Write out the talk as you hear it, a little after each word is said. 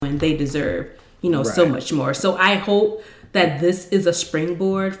when they deserve, so much more. So I hope that this is a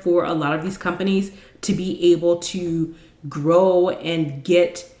springboard for a lot of these companies to be able to grow and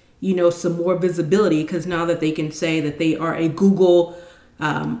get, some more visibility, because now that they can say that they are a Google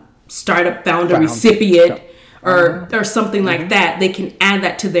startup founder recipient or something like that, they can add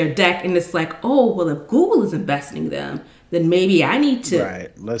that to their deck, and it's like, oh, well, if Google is investing in them, then maybe I need to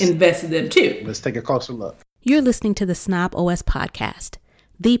invest in them too. Let's take a closer look. You're listening to the Snob OS podcast,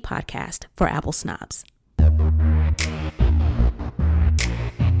 the podcast for Apple snobs.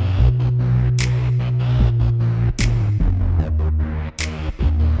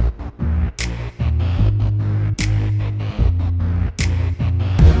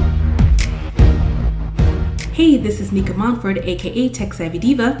 Hey, this is Nika Montford, aka Tech Savvy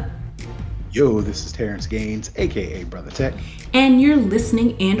Diva. Yo, this is Terrence Gaines, aka Brother Tech. And you're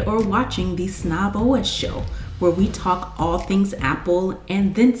listening and or watching the Snob OS show, where we talk all things Apple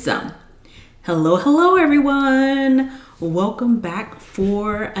and then some. Hello, everyone. Welcome back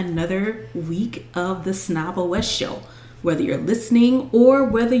for another week of the Snob OS show, whether you're listening or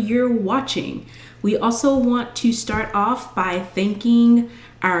whether you're watching. We also want to start off by thanking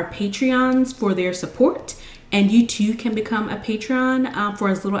our Patreons for their support. And you too can become a Patreon for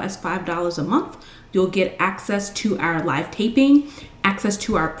as little as $5 a month. You'll get access to our live taping, access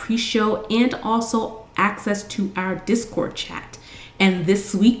to our pre-show, and also access to our Discord chat. And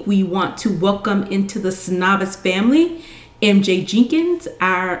this week we want to welcome into the Snobist family, MJ Jenkins,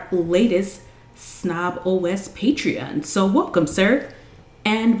 our latest Snob OS Patreon. So welcome, sir.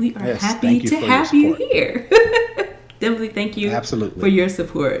 And we are happy to have you here. Definitely thank you for your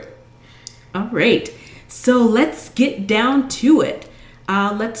support. All right. So let's get down to it.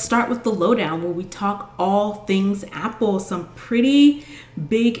 Let's start with the lowdown, where we talk all things Apple. Some pretty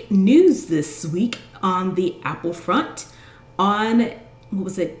big news this week on the Apple front. On, what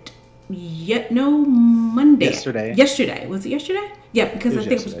was it? Monday. Yesterday. Was it yesterday? Yeah, because I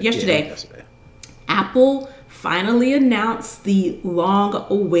think it was yesterday. Yesterday. Apple finally announced the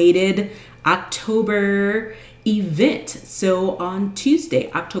long-awaited October event. So on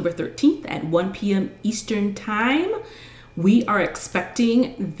Tuesday, October 13th at 1 p.m. Eastern Time, we are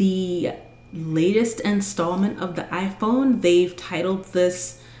expecting the latest installment of the iPhone. They've titled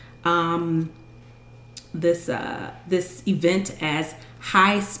this this event as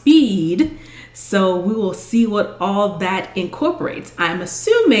High Speed. So we will see what all that incorporates. I'm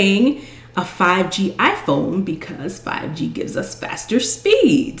assuming a 5G iPhone, because 5G gives us faster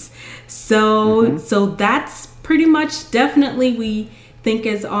speeds. So that's pretty much definitely we think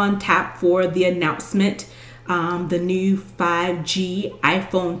is on tap for the announcement. The new 5G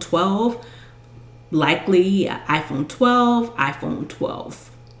iPhone 12, likely iPhone 12, iPhone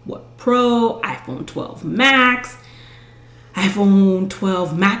 12 Pro, iPhone 12 Max, iPhone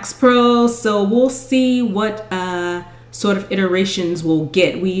 12 Max Pro. So we'll see what sort of iterations we'll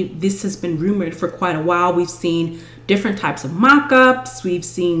get. This has been rumored for quite a while. We've seen different types of mock-ups. We've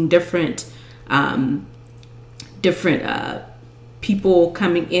seen different people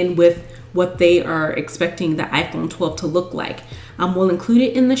coming in with what they are expecting the iPhone 12 to look like. We'll include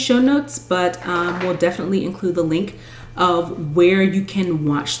it in the show notes, but we'll definitely include the link of where you can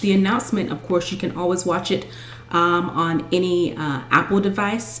watch the announcement. Of course, you can always watch it on any Apple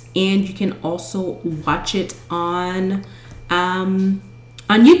device, and you can also watch it on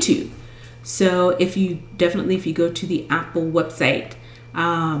YouTube. So if you go to the Apple website,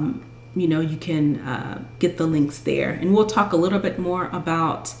 you can get the links there. And we'll talk a little bit more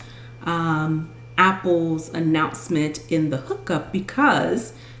about Apple's announcement in the hookup,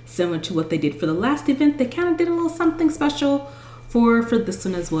 because similar to what they did for the last event, they kind of did a little something special for this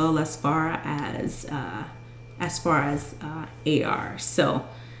one as well, as far as AR. So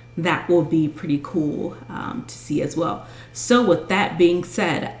that will be pretty cool to see as well. So with that being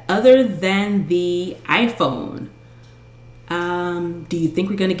said, other than the iPhone, do you think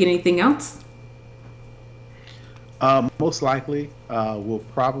we're going to get anything else? Most likely, we'll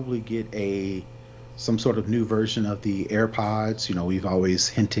probably get some sort of new version of the AirPods. We've always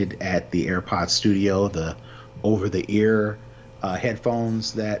hinted at the AirPods Studio, the over-the-ear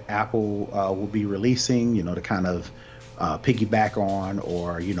headphones that Apple will be releasing, to kind of piggyback on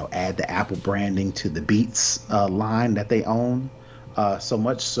or, add the Apple branding to the Beats line that they own. So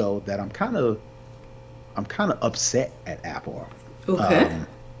much so that I'm kind of upset at Apple. Okay.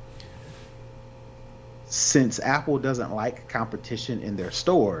 Since Apple doesn't like competition in their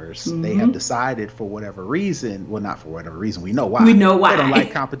stores, they have decided, for whatever reason, well, not for whatever reason, we know why. They don't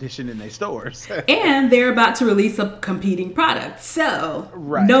like competition in their stores. And they're about to release a competing product. So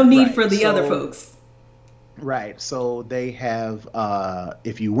no need for the other folks. Right. So they have,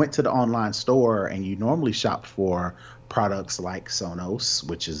 if you went to the online store and you normally shop for products like Sonos,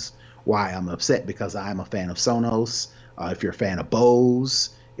 which is why I'm upset because I'm a fan of Sonos. If you're a fan of Bose,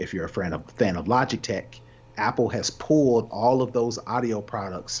 if you're a fan of Logitech, Apple has pulled all of those audio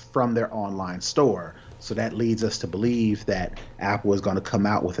products from their online store. So that leads us to believe that Apple is going to come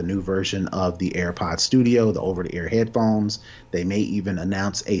out with a new version of the AirPod Studio, the over-the-ear headphones. They may even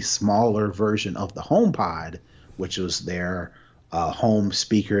announce a smaller version of the HomePod, which was their home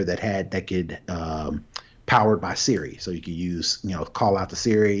speaker that could powered by Siri. So you could use, call out to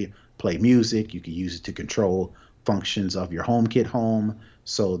Siri, play music. You could use it to control functions of your HomeKit home.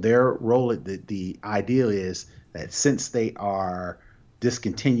 So their role, the ideal is that since they are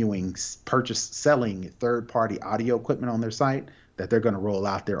discontinuing selling third-party audio equipment on their site, that they're going to roll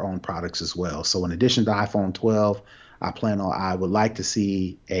out their own products as well. So in addition to iPhone 12, I would like to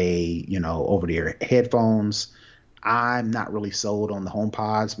see over-the-ear headphones. I'm not really sold on the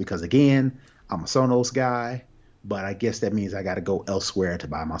HomePods because again, I'm a Sonos guy, but I guess that means I got to go elsewhere to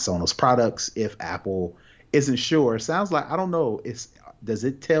buy my Sonos products if Apple isn't sure. Sounds like, I don't know. Does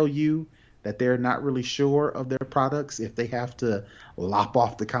it tell you that they're not really sure of their products if they have to lop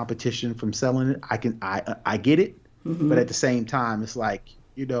off the competition from selling it? I get it, but at the same time, it's like,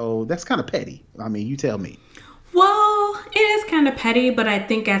 that's kind of petty. I mean, you tell me. Well, it is kind of petty, but I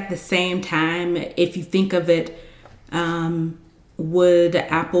think at the same time, if you think of it, would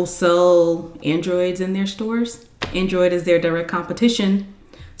Apple sell Androids in their stores? Android is their direct competition.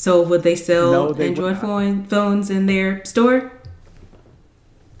 So would they sell No, they Android would not. phones in their store?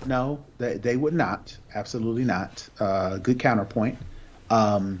 No, they would not. Absolutely not. Good counterpoint.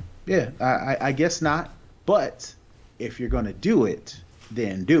 Yeah, I guess not. But if you're going to do it,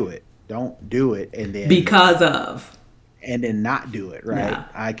 then do it. Don't do it Because of. and then not do it, right? Yeah.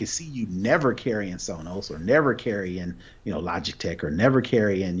 I could see you never carrying Sonos or never carrying, Logitech or never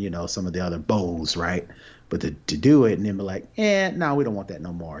carrying, some of the other Bose, right? But to do it and then be like, no, we don't want that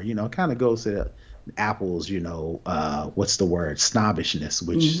no more. It kind of goes to Apple's, what's the word? Snobbishness,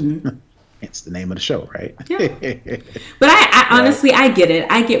 which it's the name of the show, right? Yeah. But I Right. honestly, I get it.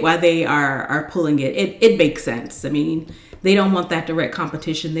 I get why they are pulling it. It makes sense. I mean, they don't want that direct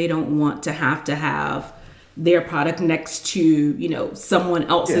competition. They don't want to have their product next to, someone Yeah.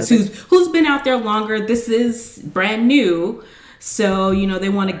 else's who's been out there longer. This is brand new. So, they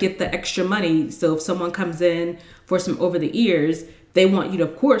want to get the extra money. So if someone comes in for some over the ears, they want you to,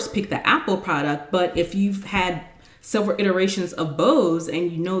 of course, pick the Apple product. But if you've had several iterations of Bose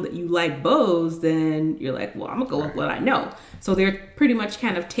and you know that you like Bose, then you're like, well, I'm gonna go with what I know. So they're pretty much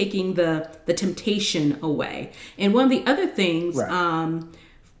kind of taking the temptation away. And one of the other things, Right.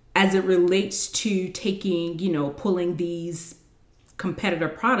 as it relates to taking, pulling these competitor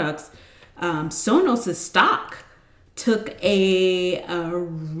products, Sonos' stock took took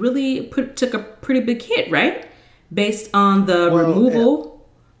a pretty big hit, right? Based on the Well, removal.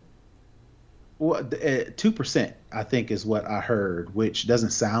 2%, I think, is what I heard, which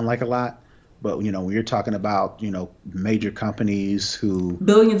doesn't sound like a lot. But, when you're talking about, major companies who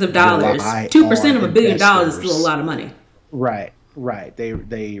Billions of dollars. rely 2% on of $1 billion is still a investors. lot of money. Right, right. They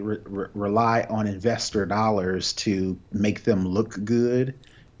rely on investor dollars to make them look good.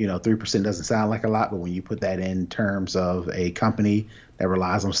 3% doesn't sound like a lot, but when you put that in terms of a company that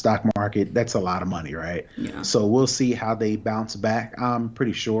relies on the stock market, that's a lot of money, right? Yeah. So we'll see how they bounce back. I'm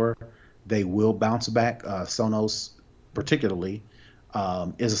pretty sure they will bounce back. Sonos, particularly,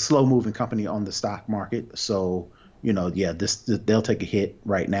 is a slow-moving company on the stock market. So, yeah, they'll take a hit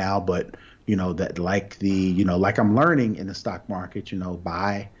right now, but that like I'm learning in the stock market,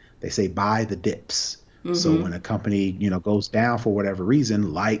 they say buy the dips. So when a company, goes down for whatever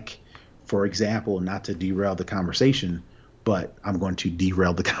reason, like, for example, not to derail the conversation, but I'm going to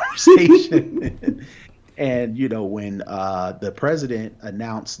derail the conversation. And, when the president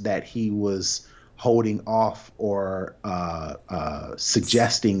announced that he was holding off or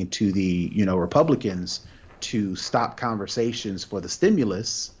suggesting to the, Republicans to stop conversations for the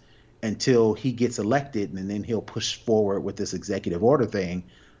stimulus until he gets elected, and then he'll push forward with this executive order thing,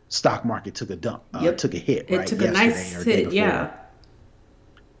 stock market took a dump, Yep. took a hit, It right? took a Yesterday nice or day hit, before. yeah.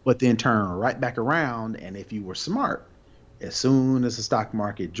 But then turn right back around, and if you were smart, as soon as the stock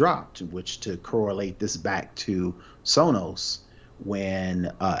market dropped, which to correlate this back to Sonos, when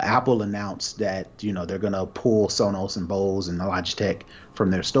Apple announced that they're going to pull Sonos and Bose and Logitech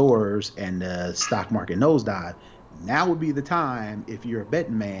from their stores, and the stock market nosedive, now would be the time, if you're a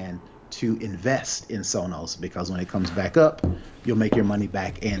betting man, to invest in Sonos, because when it comes back up, you'll make your money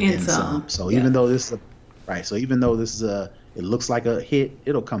back and And then some, some. So yeah. even though this is right. So even though it looks like a hit,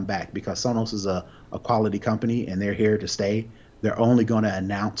 it'll come back because Sonos is a quality company and they're here to stay. They're only going to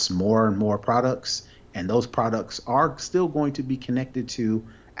announce more and more products, and those products are still going to be connected to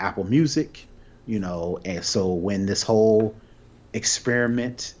Apple Music, and so when this whole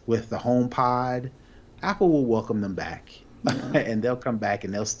experiment with the HomePod, Apple will welcome them back. Yeah. And they'll come back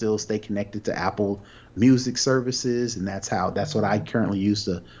and they'll still stay connected to Apple Music services. And that's what I currently use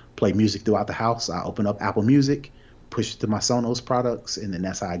to play music throughout the house. I open up Apple Music, push it to my Sonos products, and then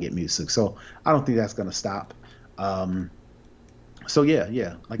that's how I get music. So I don't think that's going to stop. So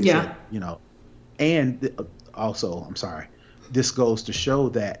yeah, like I Yeah. said, and also, I'm sorry, this goes to show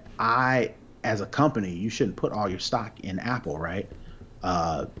that as a company, you shouldn't put all your stock in Apple, right?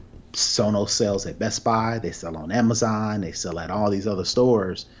 Uh, Sonos sells at Best Buy, they sell on Amazon, they sell at all these other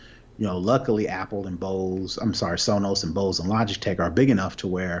stores. Luckily, Sonos and Bose and Logitech are big enough to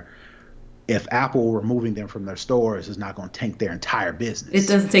where if Apple removing them from their stores is not going to tank their entire It business.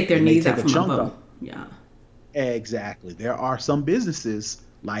 doesn't take their It may knees take out a from chunk under them. of Yeah. Exactly. There are some businesses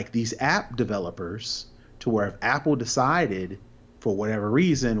like these app developers to where if Apple decided for whatever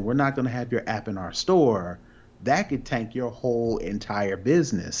reason, we're not going to have your app in our store, that could tank your whole entire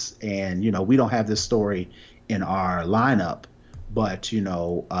business. And, we don't have this story in our lineup, but,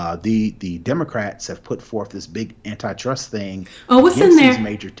 the Democrats have put forth this big antitrust thing Oh, what's in against these there?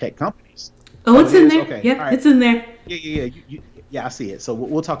 major tech companies. Oh, Oh, it's it in is? there. Okay. All Yep, right. it's in there. Yeah. Yeah, I see it. So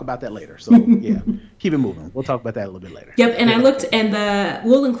we'll talk about that later. So yeah, keep it moving. We'll talk about that a little bit later. Yep, and I looked, and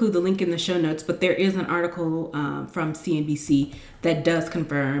we'll include the link in the show notes. But there is an article from CNBC that does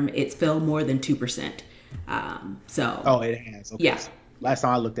confirm it's fell more than 2%. So Oh, it has. Okay. yeah, So last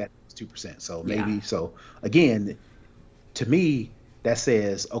time I looked at it, it was 2%. So yeah, maybe so again, to me, that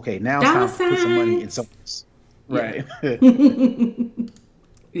says, okay, now it's dollar time to put some money in signs. something. Yeah, Right.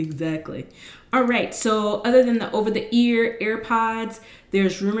 exactly. All right. So other than the over-the-ear AirPods,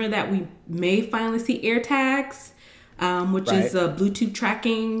 there's rumor that we may finally see AirTags, which is Right. a Bluetooth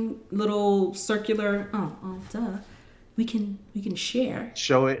tracking little circular. Duh. We can share.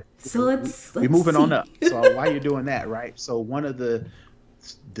 Show it. So We're let's moving on see. up. So while you're doing that, right? So one of the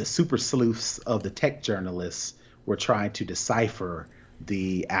super sleuths of the tech journalists were trying to decipher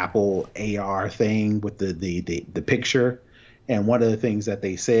the Apple AR thing with the picture. And one of the things that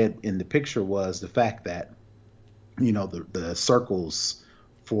they said in the picture was the fact that the circles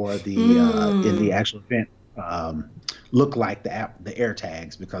for in the Mm. actual event look like the air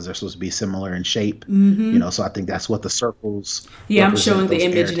tags because they're supposed to be similar in shape. So I think that's what the circles Yeah, I'm showing represent, the those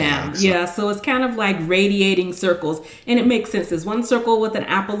air image now. tags. So Yeah, so it's kind of like radiating circles. And it makes sense. There's one circle with an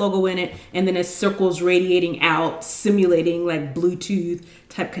Apple logo in it, and then it's circles radiating out, simulating like Bluetooth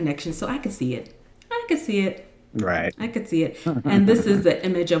type connection. So I can see it. I can see it. right. I could see it. And this is the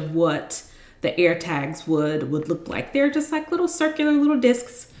image of what the AirTags would look like. They're just like little circular little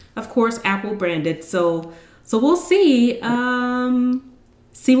discs, of course, Apple branded. So we'll see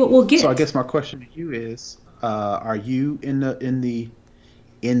what we'll So I get. guess my question to you is, are you in the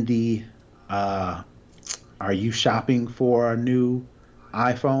are you shopping for a new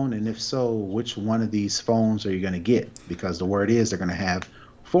iPhone? And if so, which one of these phones are you going to get? Because the word is they're going to have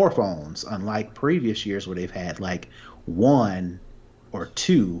four phones, unlike previous years where they've had like one or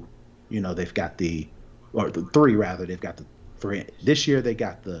two. They've got or the three rather. They've got the three. This year they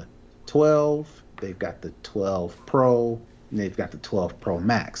got the 12. They've got the 12 Pro. And they've got the 12 Pro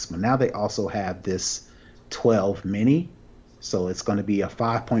Max. But now they also have this 12 Mini. So it's going to be a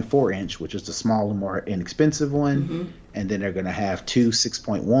 5.4 inch, which is the smaller, more inexpensive one. And then they're going to have two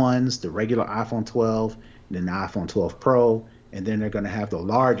 6.1s, the regular iPhone 12, and then the iPhone 12 Pro. And then they're going to have the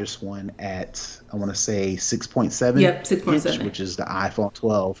largest one at, I want to say, 6.7 Yep, inch, 6.7. which is the iPhone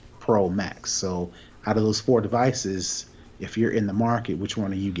 12 Pro Max. So out of those four devices, if you're in the market, which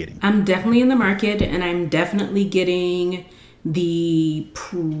one are you getting? I'm definitely in the market, and I'm definitely getting the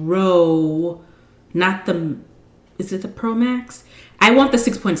Pro, not the, is it the Pro Max? I want the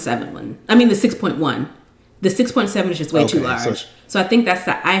 6.7 one. I mean the 6.1. The 6.7 is just way too Okay, large. So I think that's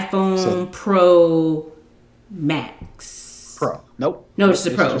the so iPhone Pro Max. Pro. Nope. No, Nope. it's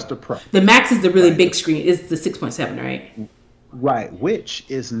the It's Pro. just a Pro. The Max is the really Right. big screen. It's the 6.7, right? Right. Which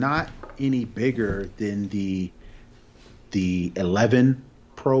is not any bigger than the 11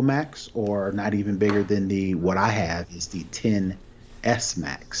 Pro Max, or not even bigger than what I have is the 10s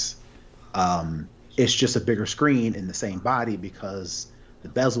Max. It's just a bigger screen in the same body because the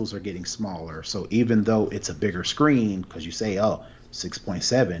bezels are getting smaller. So even though it's a bigger screen, because you say, oh,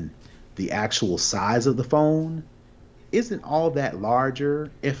 6.7, the actual size of the phone isn't all that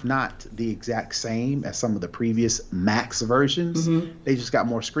larger, if not the exact same as some of the previous Max versions. Mm-hmm. They just got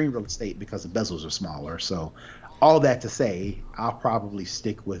more screen real estate because the bezels are smaller. So, all that to say, I'll probably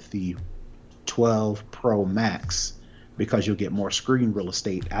stick with the 12 Pro Max because you'll get more screen real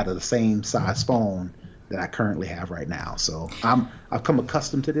estate out of the same size phone that I currently have right now. So I've come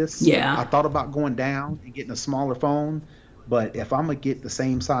accustomed to this. I Yeah. thought about going down and getting a smaller phone, but if I'm gonna get the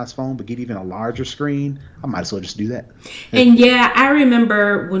same size phone but get even a larger screen, I might as well just do that. And yeah, I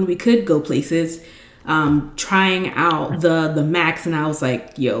remember when we could go places, trying out the Max, and I was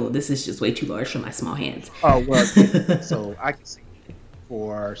like, "Yo, this is just way too large for my small hands." Oh well, yeah. So I can see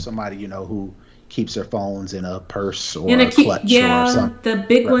for somebody who keeps their phones in a purse or And a a cute, clutch or yeah, something. the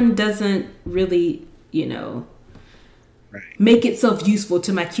big Right, one doesn't really, right, make itself useful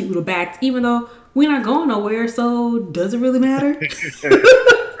to my cute little bags, even though we're not going nowhere, so does it really matter?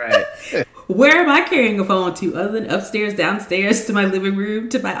 right. Where am I carrying a phone to other than upstairs, downstairs, to my living room,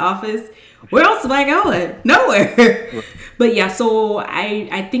 to my office? Where else am I going? Nowhere. Right. But yeah, so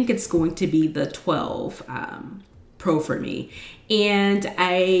I think it's going to be the 12 Pro for me. And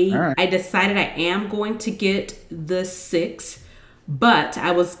All right. I decided I am going to get the 6, but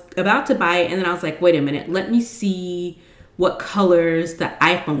I was about to buy it and then I was like, wait a minute, let me see what colors the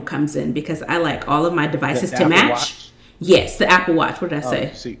iPhone comes in because I like all of my devices The to Apple match. Watch. Yes, the Apple Watch. What did I Oh,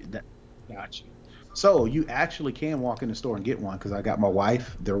 say? see, got you. So you actually can walk in the store and get one because I got my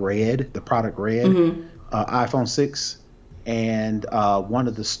wife the product red, iPhone 6, and one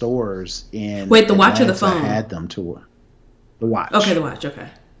of the stores in Wait, the watch or the Atlanta phone? had them to her. The Okay, the watch. watch. Okay.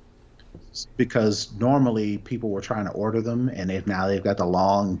 Because normally people were trying to order them and they've got the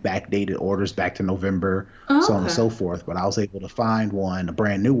long backdated orders back to November, Oh, so on and okay. so forth. But I was able to find one, a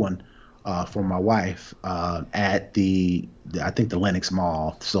brand new one, for my wife at I think the Lenox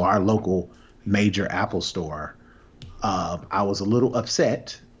Mall, so our local major Apple store. I was a little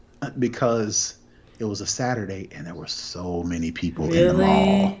upset because it was a Saturday and there were so many people in the Really?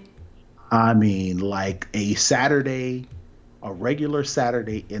 mall. I mean, like a regular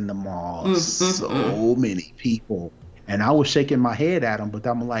Saturday in the mall, Mm. so many people. And I was shaking my head at them, but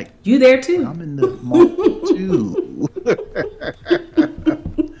I'm like, You there but too? I'm in the mall too.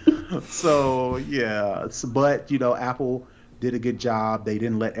 So yeah, but Apple did a good job. They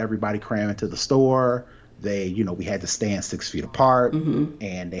didn't let everybody cram into the store. We had to stand 6 feet apart,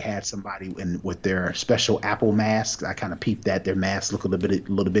 and they had somebody with their special Apple masks. I kind of peeped that their masks look a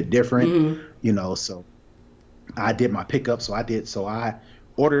little bit different, So I did my pickup. So I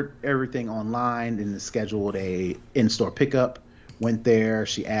ordered everything online and scheduled a in-store pickup. Went there.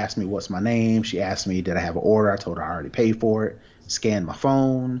 She asked me what's my name. She asked me did I have an order. I told her I already paid for it. Scanned my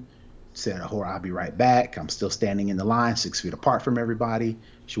phone. Said, "Oh, I'll be right back." I'm still standing in the line, 6 feet apart from everybody.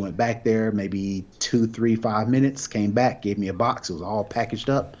 She went back there, maybe 2, 3, 5 minutes. Came back, gave me a box. It was all packaged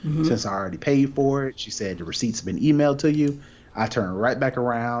up. Since I already paid for it, she said the receipts have been emailed to you. I turned right back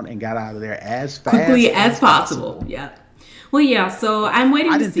around and got out of there as Quickly fast as as possible. possible. Yeah. Well, yeah. So I'm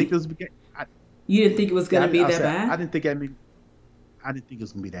waiting I to didn't think it see. was. I, You didn't think it was yeah, gonna be I that said I bad? didn't think that many. I didn't think it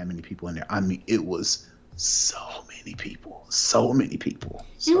was gonna be that many people in there. I mean, it was so many people. And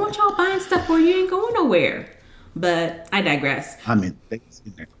So what y'all buying stuff for? You ain't going nowhere. But I digress. I mean, they was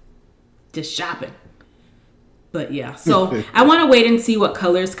in Just shopping. But yeah, so there. I want to wait and see what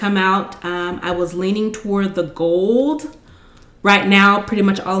colors come out. I was leaning toward the gold. Right now, pretty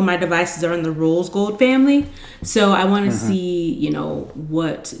much all of my devices are in the rose gold family. So I want to Hmm. see,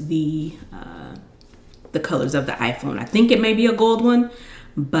 what the colors of the iPhone. I think it may be a gold one,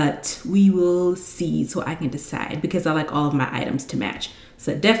 but we will see so I can decide because I like all of my items to match.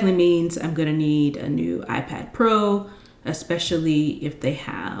 So it definitely means I'm going to need a new iPad Pro, especially if they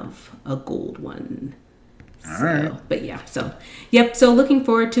have a gold one. All right. So, but yeah, so yep. So looking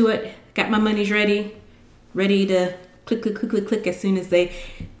forward to it. Got my monies ready to click, click, click, click, click as soon as they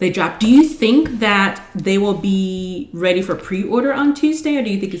drop. Do you think that they will be ready for pre-order on Tuesday, or do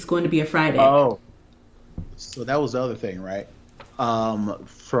you think it's going to be a Friday? Oh, so that was the other thing, right?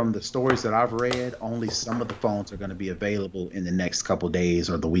 From the stories that I've read, only some of the phones are going to be available in the next couple days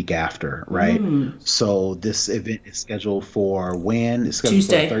or the week after, right? So this event is scheduled for when? It's scheduled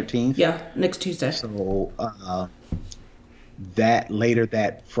for the Tuesday. 13th. Yeah, next Tuesday. So that later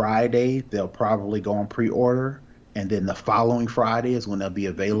that Friday, they'll probably go on pre-order, and then the following Friday is when they'll be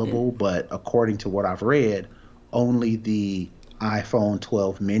available. But according to what I've read, only the iPhone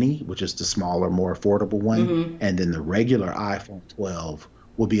 12 mini, which is the smaller, more affordable one, and then the regular iPhone 12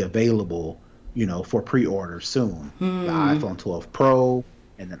 will be available, for pre-order soon. The iPhone 12 Pro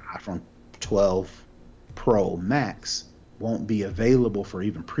and then iPhone 12 Pro Max won't be available for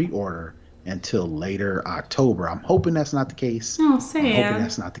even pre-order until later October. I'm hoping that's not the case. Oh, I'm hoping sad.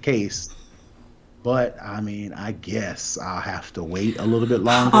 that's not the case. But I mean, I guess I'll have to wait a little bit A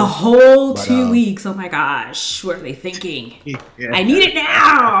longer. whole But 2 weeks. Oh my gosh. What are they thinking? yeah. I need it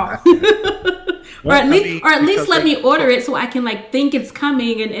now. or Well, at I least mean, or at least because let they me order it so I can like think it's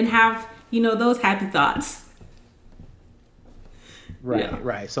coming and have, those happy thoughts. Yeah.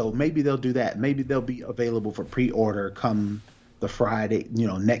 right. So maybe they'll do that. Maybe they'll be available for pre-order come the Friday,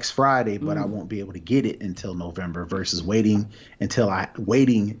 next Friday, but I won't be able to get it until November versus waiting until I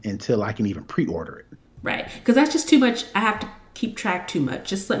can even pre-order it. Right. Because that's just too much. I have to keep track too much.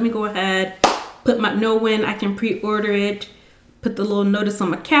 Just let me go ahead, know when I can pre-order it, put the little notice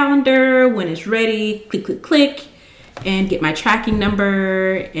on my calendar when it's ready, click, click, click, and get my tracking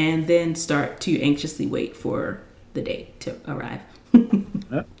number, and then start to anxiously wait for the date to arrive.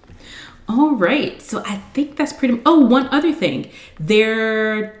 Yep. All right. So I think that's pretty much. Oh, one other thing.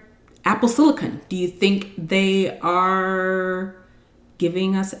 They're Apple Silicon. Do you think they are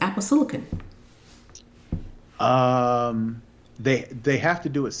giving us Apple Silicon? They have to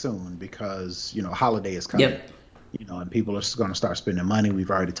do it soon because holiday is coming. Yep. And people are going to start spending money.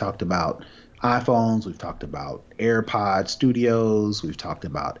 We've already talked about iPhones, we've talked about AirPod Studios, we've talked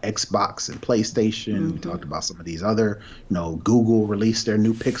about Xbox and PlayStation, we talked about some of these other, Google released their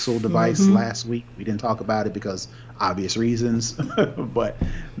new Pixel device last week. We didn't talk about it because obvious reasons, but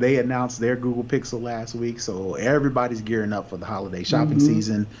they announced their Google Pixel last week. So everybody's gearing up for the holiday shopping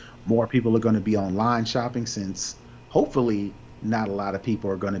season. More people are going to be online shopping since hopefully not a lot of people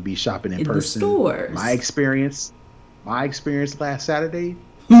are going to be shopping in In the person. stores. My experience last Saturday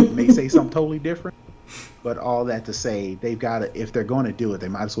may say something totally different, but all that to say, they've got to, if they're going to do it, they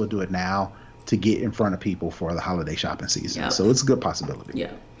might as well do it now to get in front of people for the holiday shopping season. Yep. So it's a good possibility.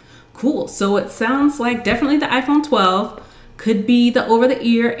 Yeah. Cool. So it sounds like definitely the iPhone 12, could be the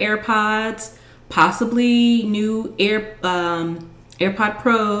over-the-ear AirPods, possibly new AirPod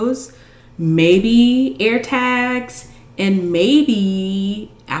Pros, maybe AirTags, and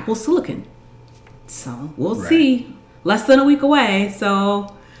maybe Apple Silicon. So we'll see. Less than a week away.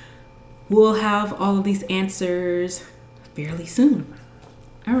 So we'll have all of these answers fairly soon.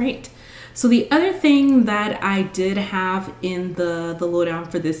 All right. So the other thing that I did have in the lowdown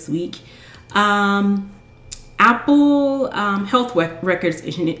for this week, Apple Health Records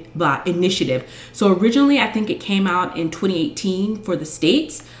Initiative. So originally, I think it came out in 2018 for the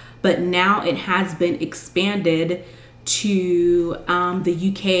States, but now it has been expanded to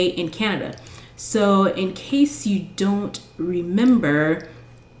the UK and Canada. So in case you don't remember,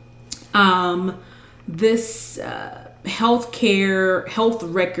 this health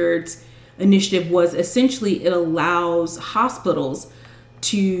records initiative was essentially, it allows hospitals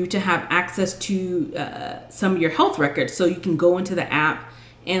to have access to some of your health records. So you can go into the app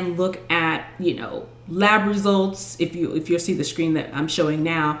and look at, lab results. If you see the screen that I'm showing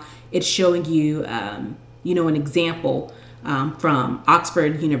now, it's showing you, an example from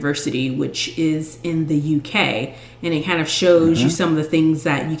Oxford University, which is in the UK, and it kind of shows you some of the things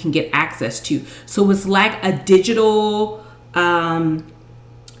that you can get access to. So it's like a digital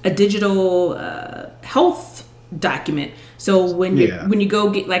health document. So when you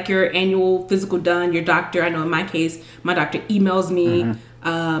go get like your annual physical done, your doctor, I know in my case, my doctor emails me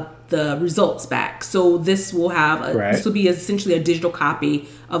the results back. So this will have this will be essentially a digital copy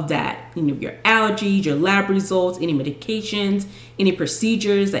of that. Your allergies, your lab results, any medications, any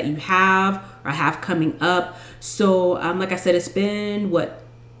procedures that you have or have coming up. So like I said, it's been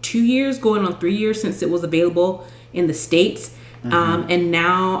 2 years, going on 3 years since it was available in the States. And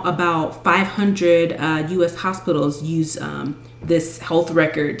now about 500 U.S. hospitals use this health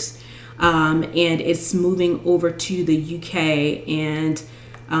records, and it's moving over to the U.K. And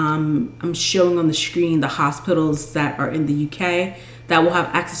I'm showing on the screen the hospitals that are in the U.K. that will have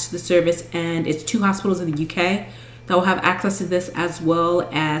access to the service, and it's 2 hospitals in the U.K. that will have access to this, as well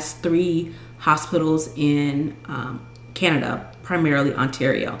as 3 hospitals in Canada, primarily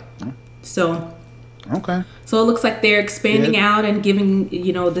Ontario. So it looks like they're expanding out and giving,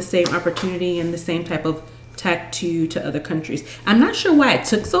 the same opportunity and the same type of tech to other countries. I'm not sure why it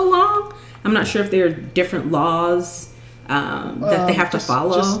took so long. I'm not sure if there are different laws that they have to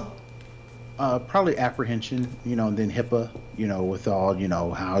follow. Probably apprehension, and then HIPAA, with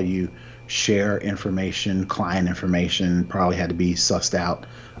all, how you share information, client information probably had to be sussed out.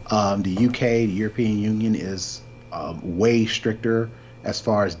 The UK, the European Union, is way stricter as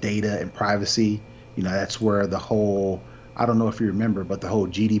far as data and privacy. That's where the whole, I don't know if you remember, but the whole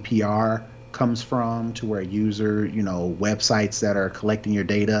GDPR comes from, to where websites that are collecting your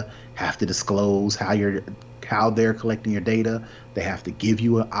data have to disclose how your how they're collecting your data. They have to give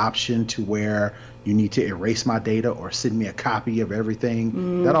you an option to where you need to erase my data or send me a copy of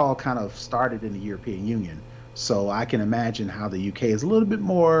everything. That all kind of started in the European Union. So I can imagine how the UK is a little bit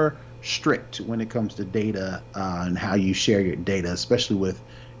more strict when it comes to data and how you share your data, especially with,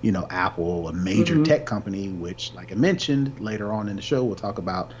 Apple, a major tech company, which, like I mentioned later on in the show, we'll talk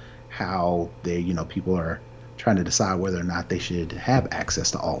about how people are trying to decide whether or not they should have access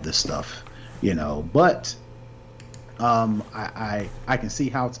to all this stuff, But I can see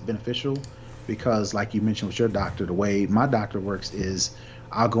how it's beneficial because, like you mentioned with your doctor, the way my doctor works is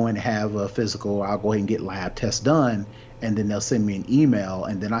I'll go in and have a physical, I'll go ahead and get lab tests done, and then they'll send me an email,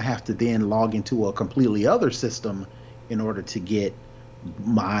 and then I have to then log into a completely other system in order to get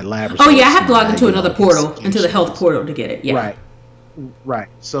my lab results. Oh yeah, I have to log into another portal, into the health portal to get it. Yeah. Right. Right.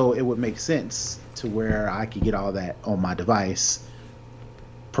 So it would make sense to where I could get all that on my device,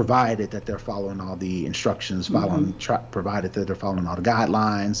 provided that they're following all the instructions, provided that they're following all the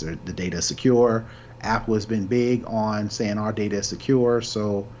guidelines, or the data is secure. Apple has been big on saying our data is secure,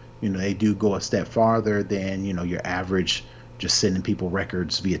 so they do go a step farther than your average just sending people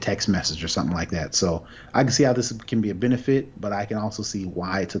records via text message or something like that. So I can see how this can be a benefit, but I can also see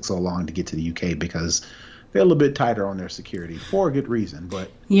why it took so long to get to the UK, because they're a little bit tighter on their security for a good reason,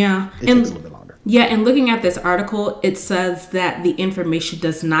 but yeah, it takes a little bit longer. Yeah, and looking at this article, it says that the information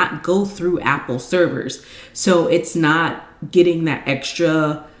does not go through Apple servers. So it's not getting that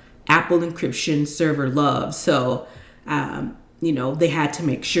extra Apple encryption server love. So, they had to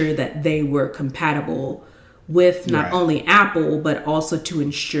make sure that they were compatible with not only Apple, but also to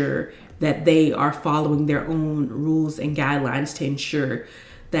ensure that they are following their own rules and guidelines to ensure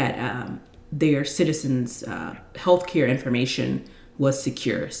that their citizens' healthcare information was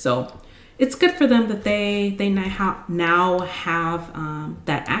secure. So it's good for them that they now have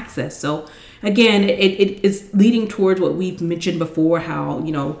that access. So again, it is leading towards what we've mentioned before, how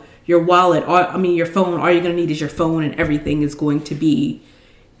your wallet, your phone, all you're going to need is your phone, and everything is going to be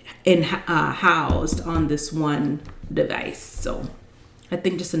housed on this one device. So I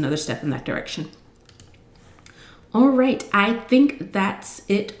think just another step in that direction. All right, I think that's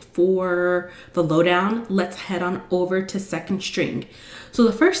it for the lowdown. Let's head on over to second string. So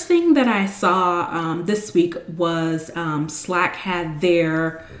the first thing that I saw this week was Slack had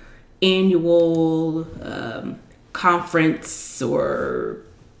their annual conference, or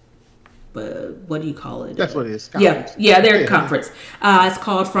what do you call it? That's what it is. Conference. Yeah, their conference. It's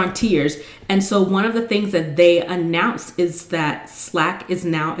called Frontiers. And so one of the things that they announced is that Slack is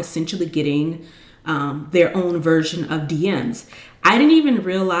now essentially getting their own version of DMs. I didn't even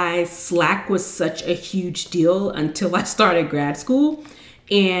realize Slack was such a huge deal until I started grad school,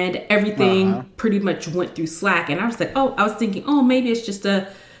 and everything pretty much went through Slack. And I was like, I was thinking, maybe it's just an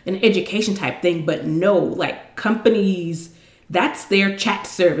education type thing, but no, like companies, that's their chat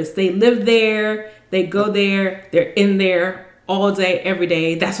service. They live there, they go there, they're in there all day, every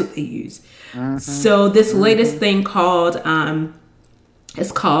day. That's what they use. So this latest thing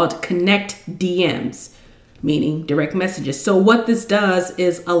it's called Connect DMs, meaning direct messages. So what this does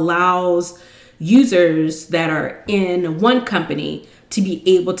is allows users that are in one company to be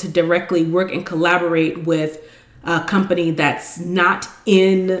able to directly work and collaborate with a company that's not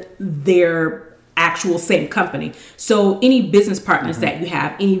in their actual same company. So any business partners that you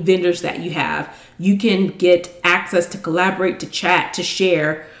have, any vendors that you have, you can get access to collaborate, to chat, to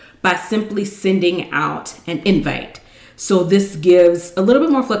share by simply sending out an invite. So this gives a little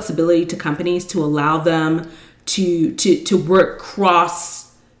bit more flexibility to companies to allow them to work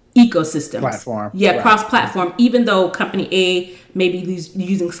cross ecosystems. Platform. Yeah, right. Cross platform. Even though company A may be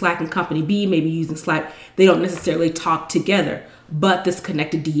using Slack and company B may be using Slack, they don't necessarily talk together. But this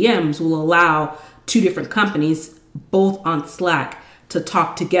connected DMs will allow two different companies, both on Slack, to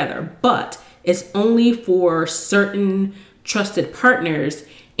talk together. But it's only for certain trusted partners,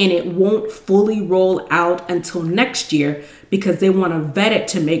 and it won't fully roll out until next year because they want to vet it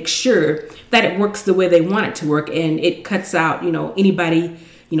to make sure that it works the way they want it to work, and it cuts out, anybody,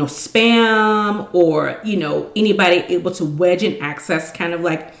 spam, or, anybody able to wedge in access, kind of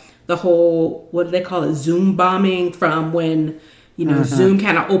like the whole, what do they call it, Zoom bombing from when, Zoom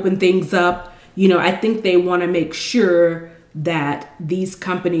kind of opened things up. I think they want to make sure that these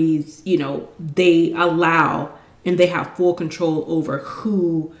companies, they allow and they have full control over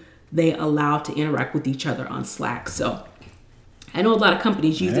who they allow to interact with each other on Slack. So I know a lot of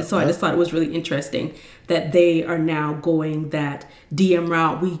companies use it, so I just thought it was really interesting that they are now going that DM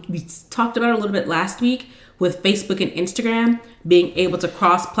route. We talked about it a little bit last week with Facebook and Instagram being able to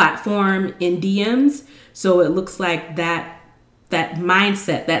cross-platform in DMs. So it looks like that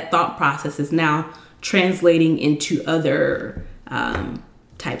mindset, that thought process is now translating into other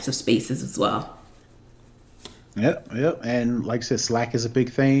types of spaces as well. Yep. And like I said, Slack is a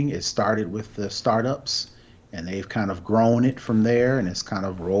big thing. It started with the startups and they've kind of grown it from there and it's kind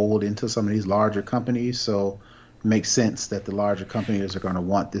of rolled into some of these larger companies. So it makes sense that the larger companies are going to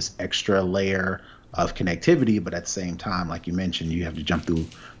want this extra layer of connectivity. But at the same time, like you mentioned, you have to jump through,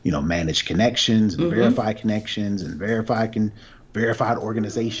 manage connections and verify connections and verified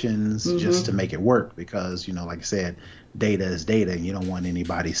organizations just to make it work because, like I said, data is data and you don't want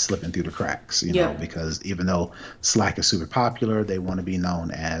anybody slipping through the cracks, because even though Slack is super popular, they want to be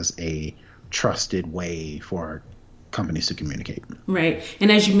known as a trusted way for companies to communicate. Right.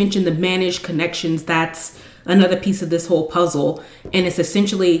 And as you mentioned, the managed connections, that's another piece of this whole puzzle. And it's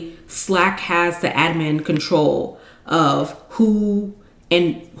essentially Slack has the admin control of who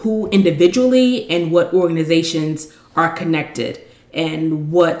individually and what organizations are connected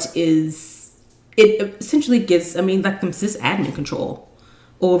and it essentially gives, like them sysadmin control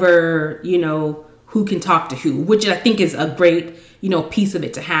over, who can talk to who, which I think is a great, piece of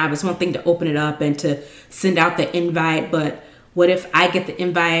it to have. It's one thing to open it up and to send out the invite, but what if I get the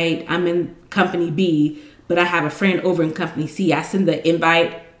invite, I'm in company B, but I have a friend over in company C. I send the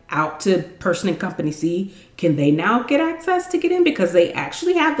invite out to person in company C. Can they now get access to get in because they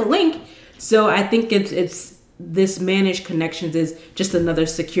actually have the link? So I think it's this managed connections is just another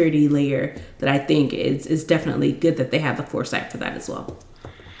security layer that I think is definitely good that they have the foresight for that as well.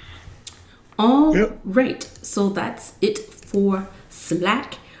 All right. So that's it for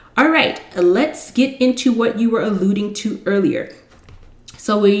Slack. All right. Let's get into what you were alluding to earlier.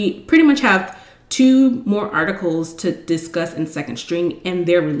 So we pretty much have two more articles to discuss in Second String and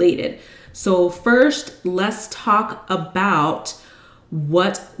they're related. So first, let's talk about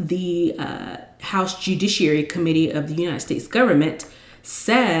what the House Judiciary Committee of the United States government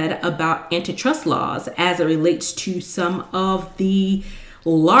said about antitrust laws as it relates to some of the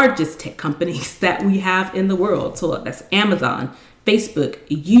largest tech companies that we have in the world. So that's Amazon, Facebook,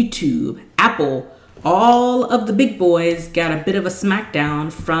 YouTube, Apple, all of the big boys got a bit of a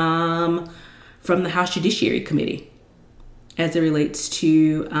smackdown from the House Judiciary Committee as it relates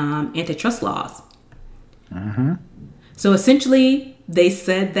to antitrust laws. Mm-hmm. So essentially, they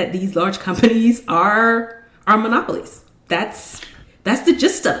said that these large companies are monopolies. That's the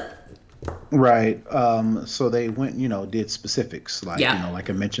gist of it. Right. So they went, did specifics. Like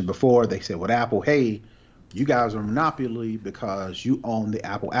I mentioned before, they said with Apple, hey, you guys are a monopoly because you own the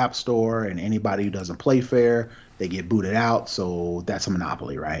Apple App Store and anybody who doesn't play fair, they get booted out. So that's a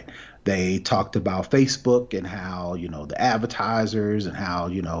monopoly, right? They talked about Facebook and how, the advertisers and how,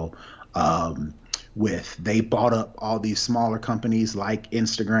 they bought up all these smaller companies like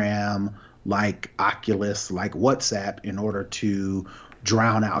Instagram, like Oculus, like WhatsApp in order to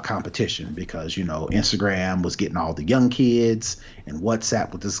drown out competition because, Instagram was getting all the young kids and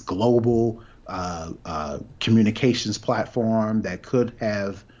WhatsApp with this global communications platform that could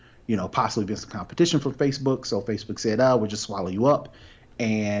have, possibly been some competition from Facebook. So Facebook said, we'll just swallow you up.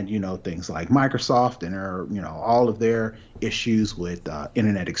 And, things like Microsoft and all of their issues with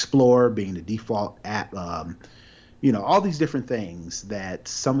Internet Explorer being the default app, all these different things that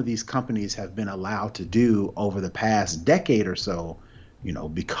some of these companies have been allowed to do over the past decade or so,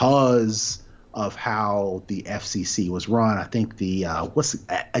 because of how the FCC was run. I think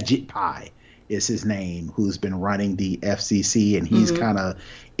Ajit Pai is his name, who's been running the FCC, and he's kind of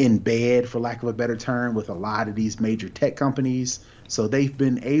in bed, for lack of a better term, with a lot of these major tech companies. So they've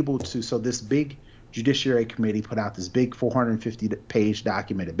been able to, so this big Judiciary Committee put out this big 450-page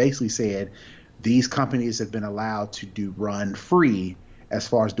document. It basically said these companies have been allowed to run free as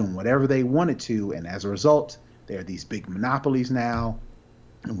far as doing whatever they wanted to, and as a result, they're these big monopolies now,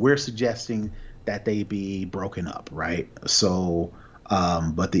 and we're suggesting that they be broken up, right? So,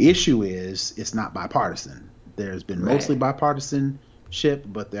 but the issue is it's not bipartisan. There's been mostly bipartisanship,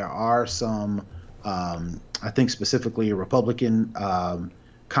 but there are some, I think specifically a Republican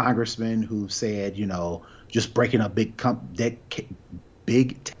congressman who said, just breaking up big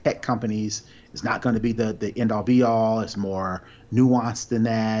tech companies is not going to be the end all be all. It's more nuanced than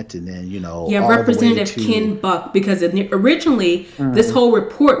that. And then, Representative Ken Buck, because originally this whole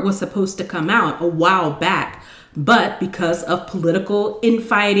report was supposed to come out a while back, but because of political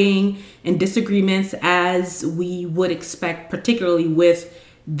infighting and disagreements, as we would expect, particularly with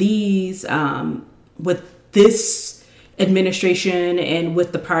these, with this administration and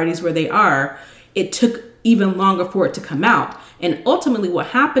with the parties where they are, it took even longer for it to come out. And ultimately what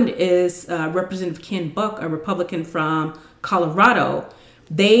happened is Representative Ken Buck, a Republican from Colorado,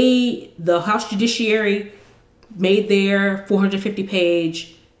 the House Judiciary made their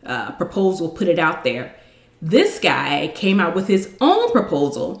 450-page proposal, put it out there. This guy came out with his own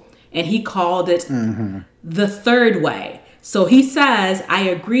proposal, and he called it the third way. So he says, I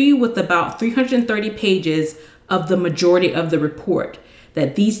agree with about 330 pages of the majority of the report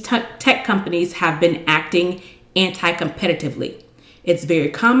that these tech companies have been acting anti-competitively. It's very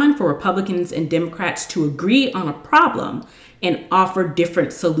common for Republicans and Democrats to agree on a problem and offer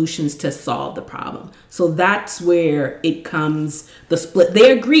different solutions to solve the problem. So that's where it comes, the split.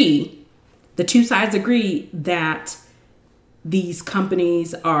 They agree, the two sides agree that these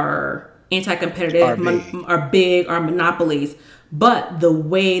companies are anti-competitive, are monopolies, but the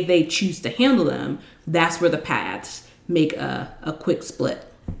way they choose to handle them, that's where the paths make a quick split.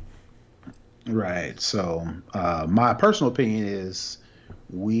 Right. So my personal opinion is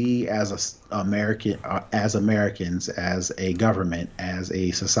we as Americans, as a government, as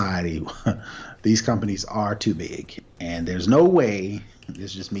a society, these companies are too big. And there's no way,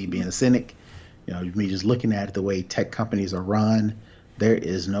 this is just me being a cynic, me just looking at it, the way tech companies are run, there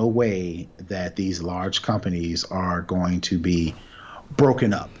is no way that these large companies are going to be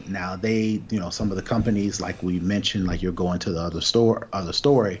broken up. Now some of the companies, like we mentioned, like you're going to the other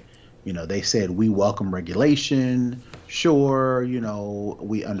story, they said we welcome regulation. Sure,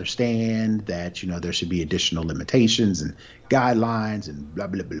 we understand that, there should be additional limitations and guidelines and blah,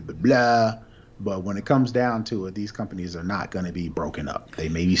 blah, blah, blah, blah. But when it comes down to it, these companies are not going to be broken up. They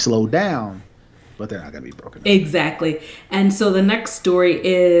may be slowed down, but they're not going to be broken up. Exactly. And so the next story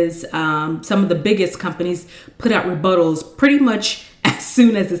is some of the biggest companies put out rebuttals pretty much as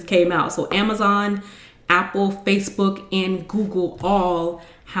soon as this came out. So Amazon, Apple, Facebook, and Google all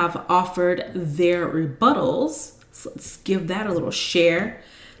have offered their rebuttals. So let's give that a little share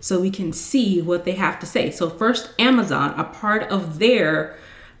so we can see what they have to say. So first, Amazon, a part of their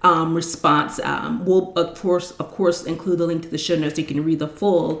response, we'll of course include the link to the show notes so you can read the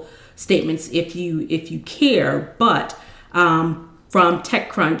full statements if you care. But from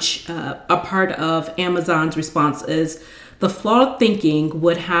TechCrunch, a part of Amazon's response is the flawed thinking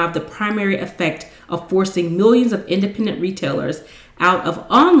would have the primary effect of forcing millions of independent retailers out of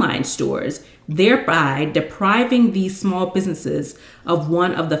online stores, thereby depriving these small businesses of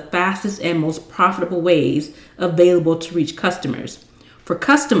one of the fastest and most profitable ways available to reach customers. For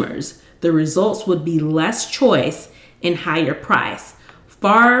customers, the results would be less choice and higher price.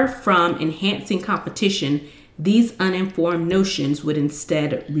 Far from enhancing competition, these uninformed notions would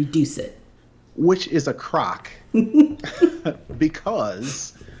instead reduce it. Which is a crock.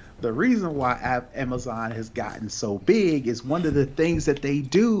 Because the reason why Amazon has gotten so big is one of the things that they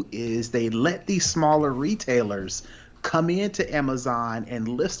do is they let these smaller retailers come into Amazon and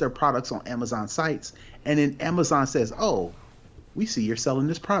list their products on Amazon sites. And then Amazon says, oh, we see you're selling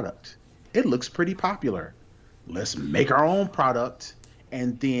this product. It looks pretty popular. Let's make our own product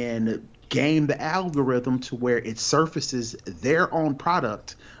and then game the algorithm to where it surfaces their own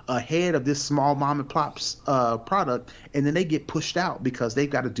product ahead of this small mom and pop's product, and then they get pushed out because they've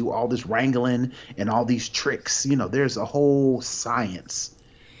got to do all this wrangling and all these tricks. There's a whole science.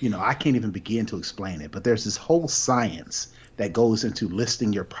 I can't even begin to explain it, but there's this whole science that goes into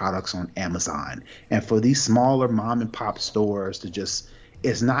listing your products on Amazon. And for these smaller mom and pop stores to just,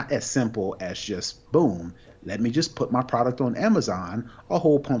 it's not as simple as just boom, let me just put my product on Amazon. A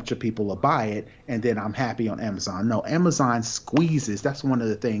whole bunch of people will buy it, and then I'm happy on Amazon. No, Amazon squeezes. That's one of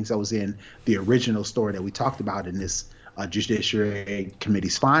the things that was in the original story that we talked about in this Judiciary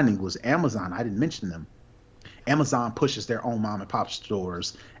Committee's finding was Amazon. I didn't mention them. Amazon pushes their own mom and pop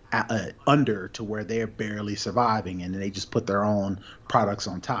stores under to where they're barely surviving, and they just put their own products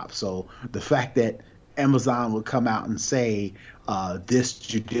on top. So the fact that Amazon would come out and say this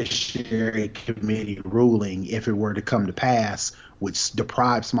Judiciary Committee ruling, if it were to come to pass, which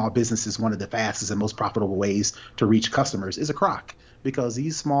deprives small businesses one of the fastest and most profitable ways to reach customers, is a crock. Because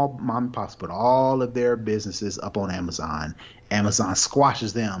these small mom and pops put all of their businesses up on Amazon. Amazon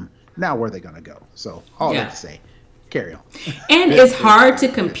squashes them. Now where are they going to go? So all that to say, carry on. And it's hard to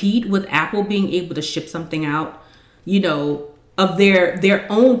compete with Apple being able to ship something out, of their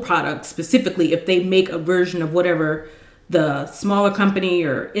own product, specifically if they make a version of whatever the smaller company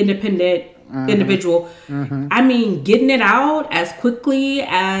or independent individual. Mm-hmm. I mean, getting it out as quickly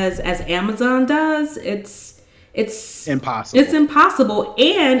as Amazon does, it's impossible. It's impossible.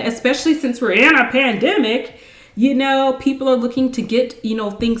 And especially since we're in a pandemic, people are looking to get,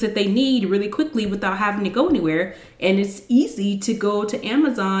 things that they need really quickly without having to go anywhere. And it's easy to go to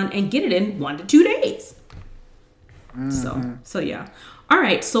Amazon and get it in 1 to 2 days. Mm-hmm. So yeah. All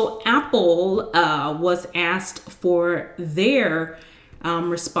right. So Apple was asked for their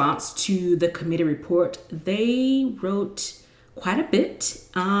response to the committee report. They wrote quite a bit.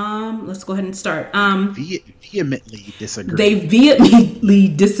 Let's go ahead and start. Vehemently They disagree. vehemently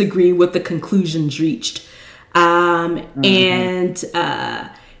disagree with the conclusions reached. Um, Hmm. and uh,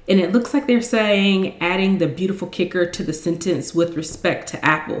 and it looks like they're saying adding the beautiful kicker to the sentence with respect to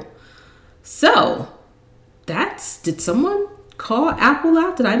Apple. So did someone call Apple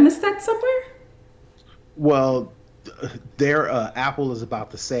out? Did I miss that somewhere? Well, their Apple is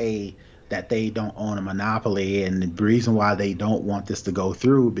about to say that they don't own a monopoly, and the reason why they don't want this to go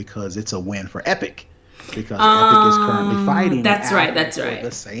through because it's a win for Epic, because Epic is currently fighting That's right. Apple That's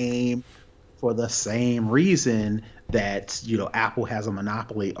right. for the same reason that Apple has a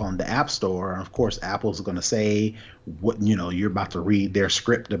monopoly on the App Store. And of course, Apple's going to say what you're about to read their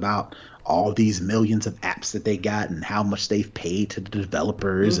script about all these millions of apps that they got and how much they've paid to the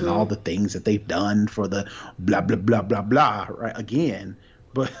developers and all the things that they've done for the blah blah blah blah blah, right? Again,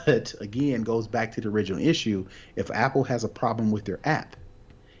 but again goes back to the original issue. If Apple has a problem with their app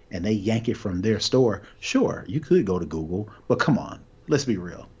and they yank it from their store, sure, you could go to Google, but come on, let's be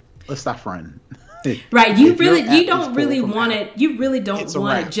real. Let's stop fronting. Right. If your You app is don't pulled really from want Apple, it. You really don't it's a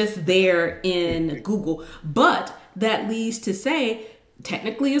want it wrap. just there in Google. But that leads to say,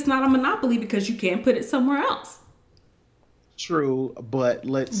 technically, it's not a monopoly because you can put it somewhere else. True, but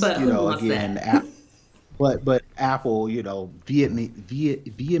let's, But who wants again, that? but Apple,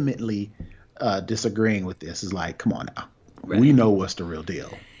 vehemently disagreeing with this is like, come on now, we Right. know what's the real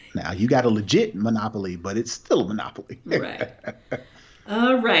deal. Now you got a legit monopoly, but it's still a monopoly. Right.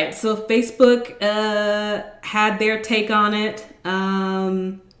 All right. So Facebook had their take on it.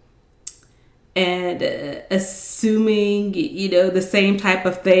 And assuming, the same type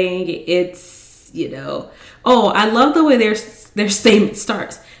of thing, oh, I love the way their statement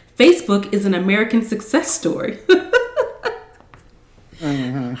starts. Facebook is an American success story.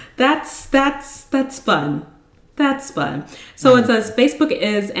 Hmm. That's fun. That's fun. So it says Facebook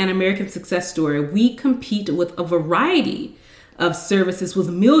is an American success story. We compete with a variety of services with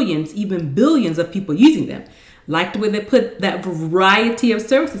millions, even billions of people using them. Like the way they put that variety of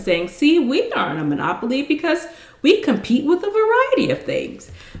services, saying, see, we aren't a monopoly because we compete with a variety of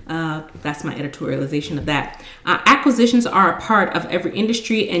things. That's my editorialization of that. Acquisitions are a part of every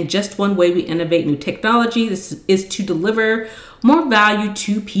industry, and just one way we innovate new technology is to deliver more value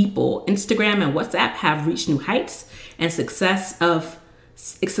to people. Instagram and WhatsApp have reached new heights, and success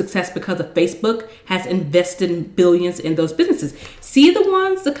because of Facebook has invested billions in those businesses. See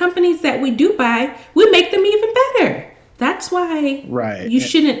the companies that we do buy, we make them even better. That's why Right. you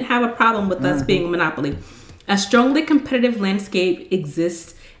shouldn't have a problem with us Hmm. being a monopoly. A strongly competitive landscape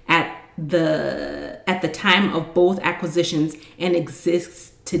exists at the time of both acquisitions and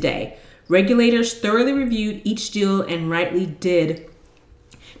exists today. Regulators thoroughly reviewed each deal and rightly did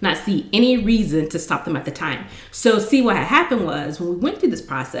not see any reason to stop them at the time. So see what had happened was when we went through this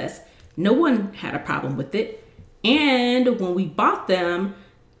process, no one had a problem with it. And when we bought them,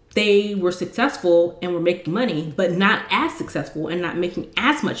 they were successful and were making money, but not as successful and not making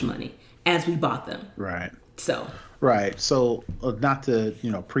as much money as we bought them. Right. So, Right. So, not to,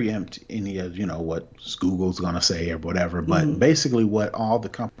 preempt any of, what Google's going to say or whatever, but basically what all the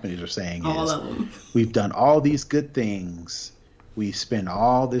companies are saying all is of them. we've done all these good things. We've spent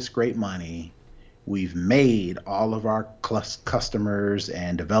all this great money. We've made all of our customers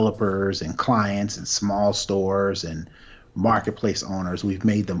and developers and clients and small stores and marketplace owners, we've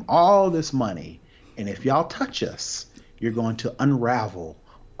made them all this money. And if y'all touch us, you're going to unravel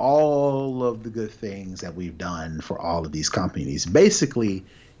all of the good things that we've done for all of these companies. Basically,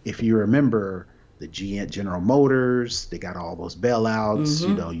 if you remember the General Motors, they got all those bailouts.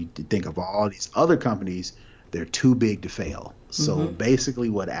 You think of all these other companies, they're too big to fail. So basically,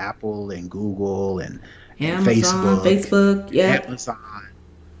 what Apple and Google and Amazon, Facebook, Facebook, yep. Amazon,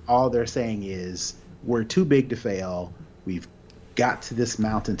 all they're saying is we're too big to fail. We've got to this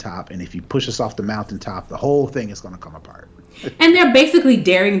mountaintop, and if you push us off the mountaintop, the whole thing is going to come apart. And they're basically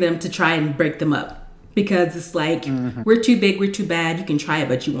daring them to try and break them up because it's like, we're too big, we're too bad. You can try it,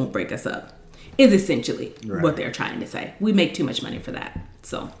 but you won't break us up. Is essentially what they're trying to say. We make too much money for that.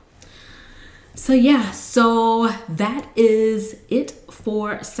 So yeah, so that is it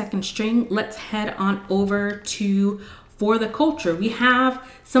for Second String. Let's head on over to For the Culture. We have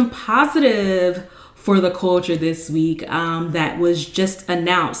some positive For the Culture this week that was just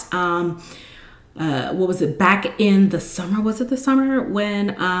announced. What was it, back in the summer? Was it the summer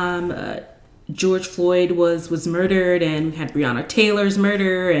when George Floyd was murdered, and we had Breonna Taylor's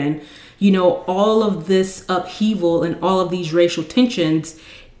murder, and all of this upheaval and all of these racial tensions,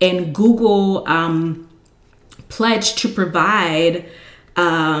 and Google pledged to provide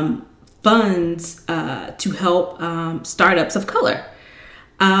funds to help startups of color.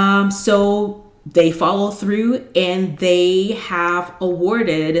 So they follow through and they have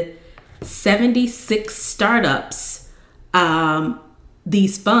awarded 76 startups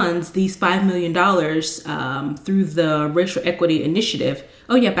these funds, these $5 million through the Racial Equity Initiative.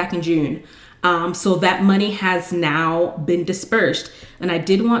 Oh, yeah, back in June. So that money has now been dispersed. And I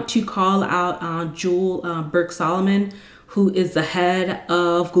did want to call out Jewel Burke-Solomon, who is the head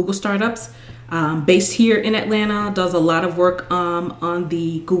of Google Startups, based here in Atlanta, does a lot of work on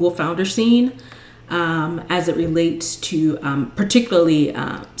the Google founder scene as it relates to particularly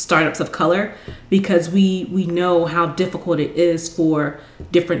startups of color, because we know how difficult it is for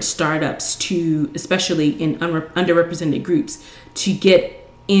different startups to, especially in underrepresented groups, to get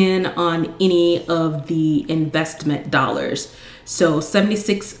in on any of the investment dollars. So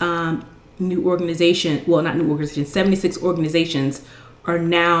 76 new organizations, well, not new organizations, 76 organizations are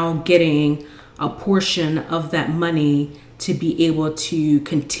now getting a portion of that money to be able to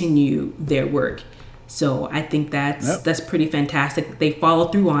continue their work. So I think that's pretty fantastic. They follow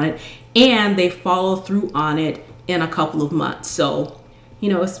through on it, and they follow through on it in a couple of months. So,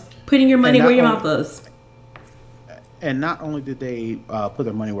 it's putting your money where your mouth is. And not only did they put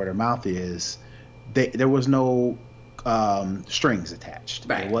their money where their mouth is, there was no strings attached.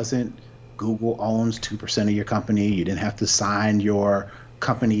 Right. It wasn't Google owns 2% of your company. You didn't have to sign your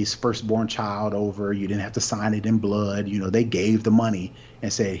company's firstborn child over. You didn't have to sign it in blood. They gave the money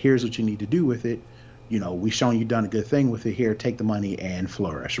and said, here's what you need to do with it. We've shown you done a good thing with it. Here, take the money and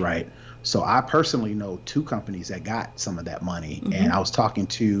flourish, right? So I personally know 2 companies that got some of that money. Mm-hmm. And I was talking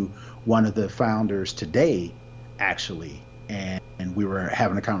to one of the founders today, actually, and we were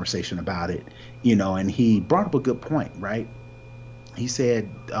having a conversation about it, and he brought up a good point, right? He said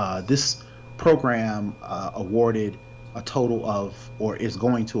this program awarded a total of, or is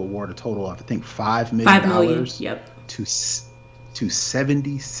going to award a total of, I think, $5 million yep, to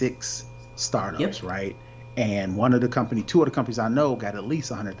 76 startups, yep, right? And two of the companies I know got at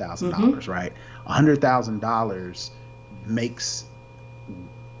least $100,000, mm-hmm, right? $100,000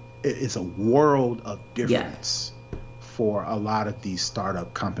 it's a world of difference, yeah, for a lot of these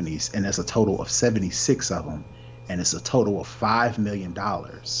startup companies, and there's a total of 76 of them, and it's a total of $5 million,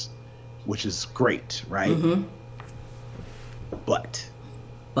 which is great, right? Mm-hmm. But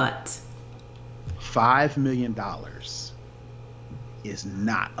 $5 million is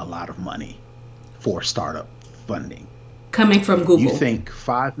not a lot of money for startup funding. Coming from Google. You think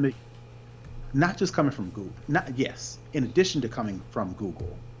 $5 million, not just coming from Google, in addition to coming from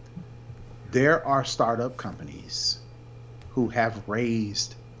Google, there are startup companies who have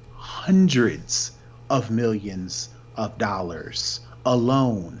raised hundreds of millions of dollars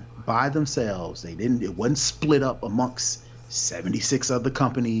alone by themselves. It wasn't split up amongst 76 other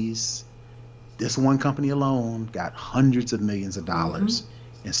companies. This one company alone got hundreds of millions of dollars,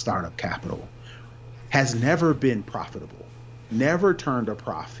 mm-hmm, in startup capital. Has never been profitable, never turned a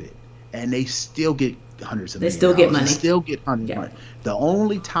profit, and they still get hundreds of millions. They still get money. They still get hundreds of money. The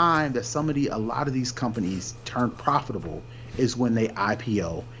only time that a lot of these companies turn profitable is when they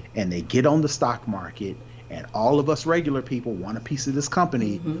IPO and they get on the stock market, and all of us regular people want a piece of this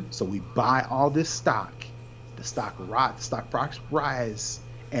company, mm-hmm, so we buy all this stock. The stock price rise,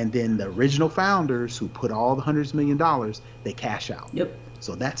 and then the original founders who put all the hundreds of million dollars, they cash out. Yep.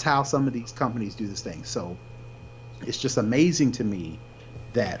 So that's how some of these companies do this thing. So it's just amazing to me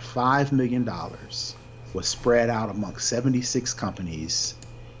that $5 million was spread out amongst 76 companies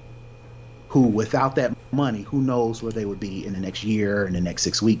who, without that money, who knows where they would be in the next year, in the next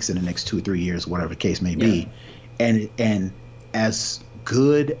 6 weeks, in the next 2 or 3 years, whatever the case may be. And as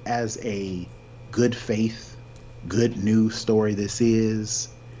good as a good faith, good news story this is,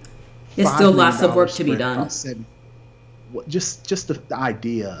 there's still lots of work to be done. Just the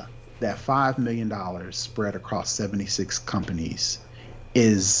idea that $5 million spread across 76 companies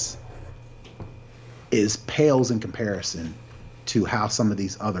is pales in comparison to how some of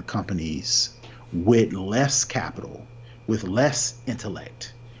these other companies with less capital, with less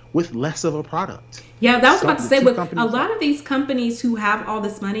intellect, with less of a product. Yeah, that was about to say, with a lot of these companies who have all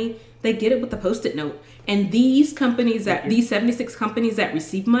this money, they get it with the Post-it note. And these 76 companies that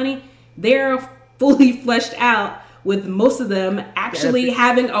receive money, they're fully fleshed out, with most of them actually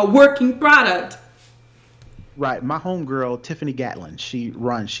having a working product. Right. My homegirl, Tiffany Gatlin,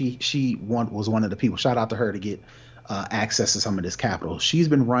 was one of the people, shout out to her, to get access to some of this capital. She's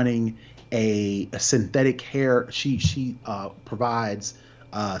been running a synthetic hair. She provides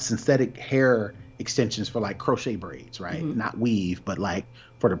synthetic hair extensions for like crochet braids, right? Mm-hmm. Not weave, but like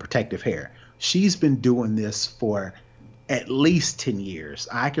for the protective hair. She's been doing this for at least 10 years.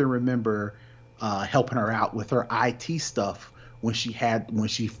 I can remember helping her out with her IT stuff when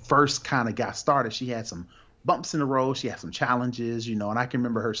she first kind of got started. She had some bumps in the road. She had some challenges, and I can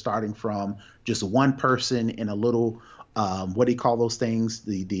remember her starting from just one person in a little what do you call those things?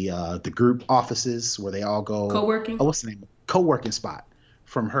 The group offices where they all go. Co-working. Oh, what's the name? Co-working spot.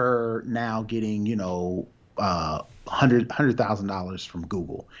 From her now getting $100,000 from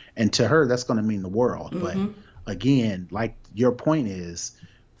Google, and to her that's going to mean the world. But again, like your point is,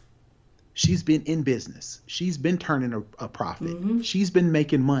 she's been in business. She's been turning a profit. She's been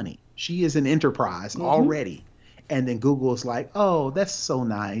making money. She is an enterprise already. And then Google is like, oh, that's so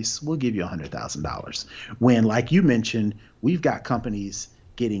nice. We'll give you $100,000. When, like you mentioned, we've got companies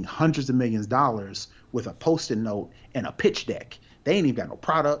getting hundreds of millions of dollars with a Post-it note and a pitch deck. They ain't even got no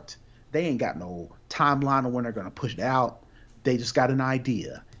product. They ain't got no timeline of when they're going to push it out. They just got an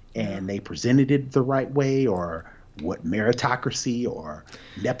idea, and they presented it the right way, or what, meritocracy or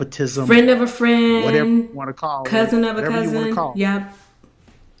nepotism, friend of a friend, whatever you want to call cousin it, of a cousin. Yep.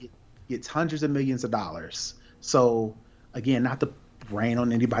 It's hundreds of millions of dollars. So again, not to rain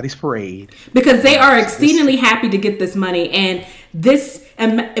on anybody's parade, because they are exceedingly happy to get this money. And this,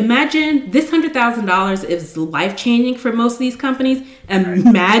 imagine this $100,000 is life changing for most of these companies.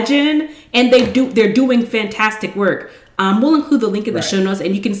 Imagine, and they're doing fantastic work. We'll include the link in the show notes,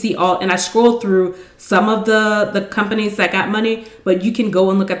 and you can see all. And I scrolled through some of the companies that got money, but you can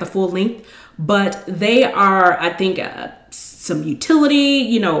go and look at the full link. But they are, I think, some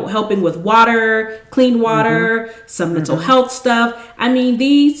utility, helping with water, clean water, some mental health stuff. I mean,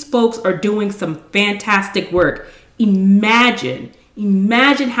 these folks are doing some fantastic work. Imagine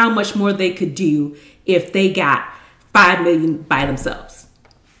how much more they could do if they got 5 million by themselves.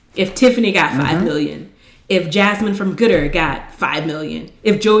 If Tiffany got 5 million, if Jasmine from Gooder got 5 million,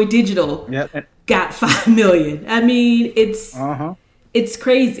 if Joey Digital got 5 million. I mean, it's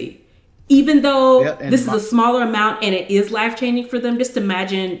crazy. Even though this is a smaller amount and it is life-changing for them, just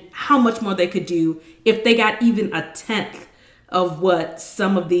imagine how much more they could do if they got even a tenth of what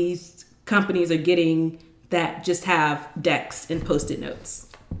some of these companies are getting that just have decks and Post-it notes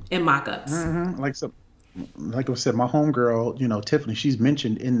and mock-ups. Like I said, my homegirl, Tiffany, she's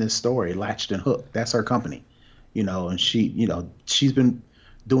mentioned in this story, Latched and Hooked. That's her company, and she's been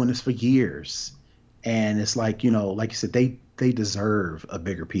doing this for years. And it's like, like you said, they deserve a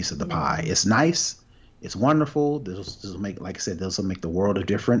bigger piece of the pie. It's nice. It's wonderful. This will make, like I said, this will make the world of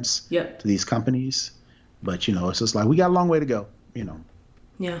difference to these companies. But, it's just like, we got a long way to go,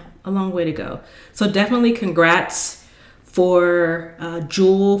 Yeah, a long way to go. So definitely congrats for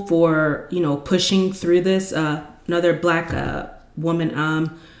Jewel for, pushing through this. Another Black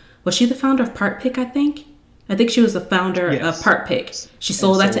woman. Was she the founder of Part Pick, I think? I think she was the founder of Part Pick. She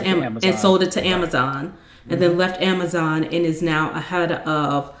sold that to Amazon and sold it to Amazon. And then left Amazon and is now ahead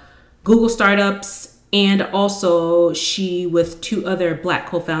of Google startups. And also she, with 2 other Black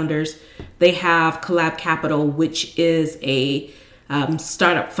co-founders, they have Collab Capital, which is a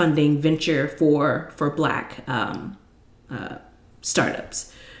startup funding venture for Black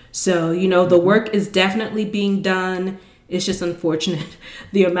startups. So, the work is definitely being done. It's just unfortunate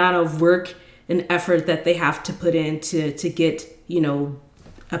the amount of work and effort that they have to put in to get,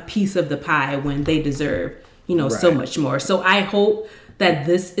 a piece of the pie when they deserve, so much more. So I hope that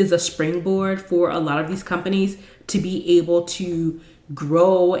this is a springboard for a lot of these companies to be able to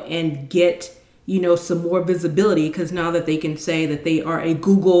grow and get, some more visibility, because now that they can say that they are a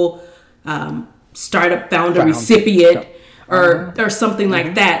Google startup founder recipient or something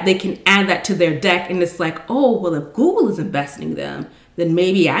like that, they can add that to their deck. And it's like, oh, well, if Google is investing in them, then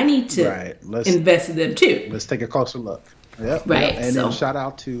maybe I need to invest in them too. Let's take a closer look. Yep. Right. And then shout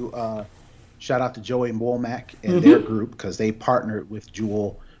out to Joey and Womack and their group, because they partnered with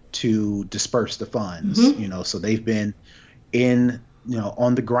Jewel to disperse the funds. So they've been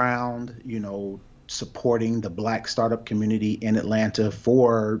on the ground, supporting the Black startup community in Atlanta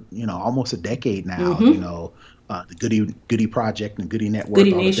for almost a decade now. The Goody Project and Goody Network, all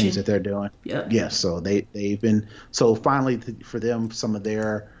the things that they're doing. So they've been, so finally for them, some of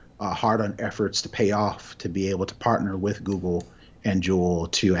their hard-earned efforts to pay off, to be able to partner with Google and Jewel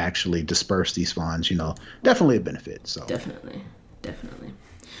to actually disperse these funds, definitely a benefit. So definitely.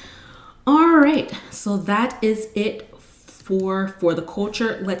 All right, so that is it for the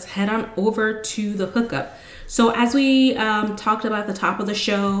culture. Let's head on over to the hookup. So as we talked about at the top of the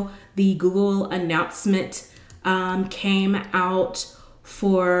show, the Google announcement came out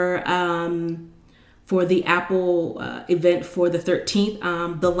for the Apple event for the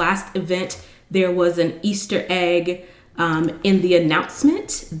 13th. The last event, there was an Easter egg in the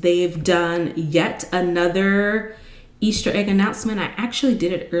announcement. They've done yet another Easter egg announcement. I actually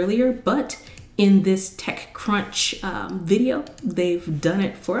did it earlier, but in this TechCrunch video, they've done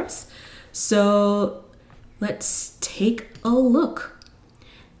it for us. So let's take a look.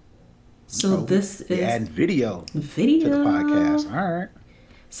 So this is add video to the podcast. All right.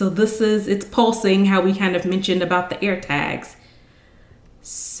 So it's pulsing, how we kind of mentioned about the AirTags.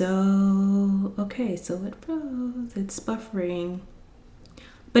 So, okay, so it froze. It's buffering.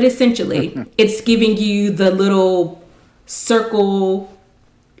 But essentially, it's giving you the little circle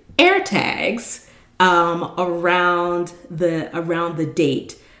AirTags around the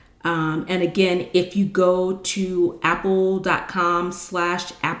date. And again, if you go to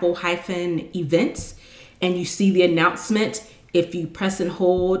apple.com/apple-events and you see the announcement, if you press and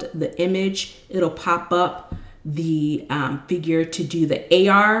hold the image, it'll pop up the figure to do the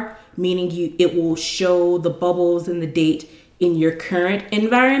AR, meaning it will show the bubbles and the date in your current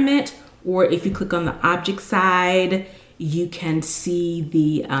environment. Or if you click on the object side, you can see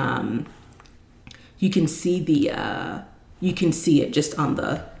it just on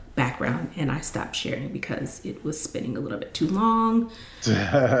the background. And I stopped sharing because it was spinning a little bit too long.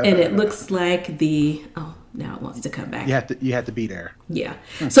 And it looks like now it wants to come back. You have to be there. Yeah.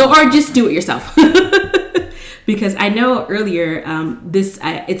 So, or just do it yourself. Because I know earlier,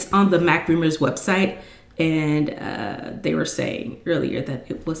 it's on the Mac Rumors website, and they were saying earlier that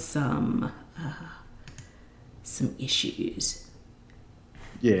it was some issues.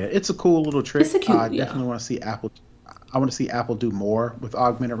 Yeah, it's a cool little trick. I definitely yeah. want to see Apple. I want to see Apple do more with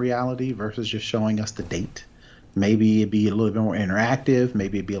augmented reality versus just showing us the date. Maybe it'd be a little bit more interactive.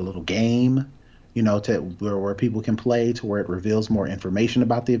 Maybe it'd be a little game, to where people can play, to where it reveals more information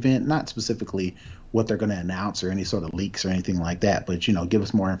about the event, not specifically what they're going to announce or any sort of leaks or anything like that, but give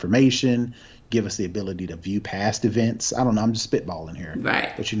us more information, give us the ability to view past events. I don't know, I'm just spitballing here.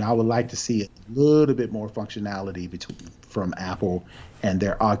 Right. But I would like to see a little bit more functionality from Apple and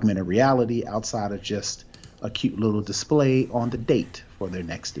their augmented reality outside of just a cute little display on the date for their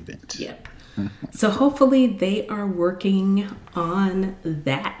next event. Yep. So hopefully they are working on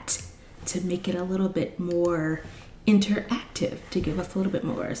that to make it a little bit more interactive, to give us a little bit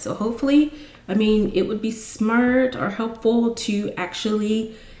more. So hopefully, it would be smart or helpful to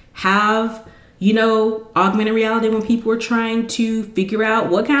actually have, augmented reality when people were trying to figure out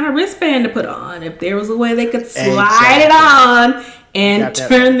what kind of wristband to put on. If there was a way they could slide it on and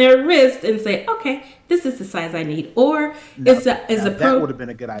turn their wrist and say, okay, this is the size I need. Or that would have been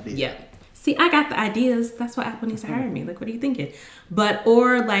a good idea. Yeah. See, I got the ideas. That's why Apple needs to hire me. Like, what are you thinking?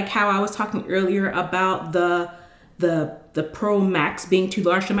 Or like how I was talking earlier about the Pro Max being too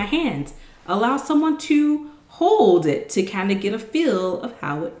large for my hands. Allow someone to hold it to kind of get a feel of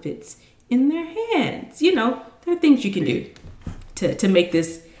how it fits in their hands. There are things you can do to make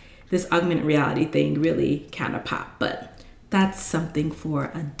this augmented reality thing really kind of pop. But that's something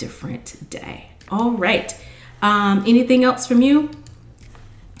for a different day. All right. Anything else from you?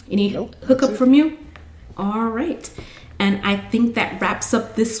 Nope, hookup from you? All right. And I think that wraps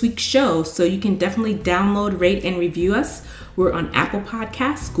up this week's show. So you can definitely download, rate, and review us. We're on Apple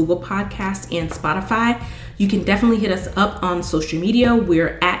Podcasts, Google Podcasts, and Spotify. You can definitely hit us up on social media.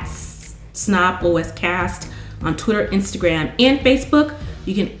 We're at SnobOScast on Twitter, Instagram, and Facebook.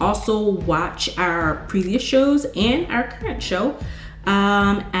 You can also watch our previous shows and our current show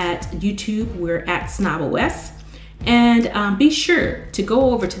at YouTube. We're at SnobOS. And be sure to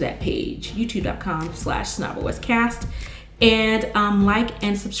go over to that page, youtube.com/SnobOScast, and like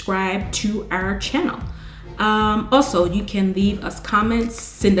and subscribe to our channel. Also, you can leave us comments,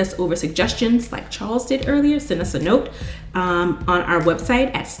 send us over suggestions like Charles did earlier, send us a note on our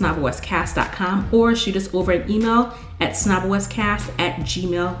website at snoboscast.com, or shoot us over an email at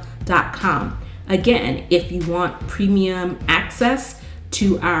snoboscast@gmail.com. Again, if you want premium access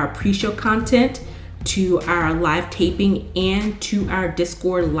to our pre-show content, to our live taping, and to our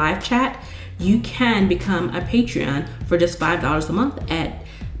Discord live chat, you can become a Patreon for just $5 a month at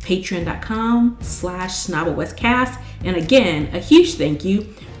patreon.com/snoboscast. And again, a huge thank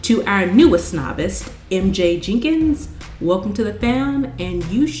you to our newest snobist, MJ Jenkins. Welcome to the fam, and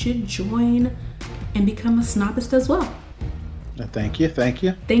you should join and become a snobist as well. Thank you. Thank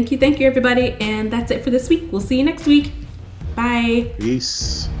you, everybody. And that's it for this week. We'll see you next week. Bye.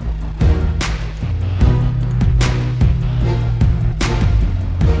 Peace.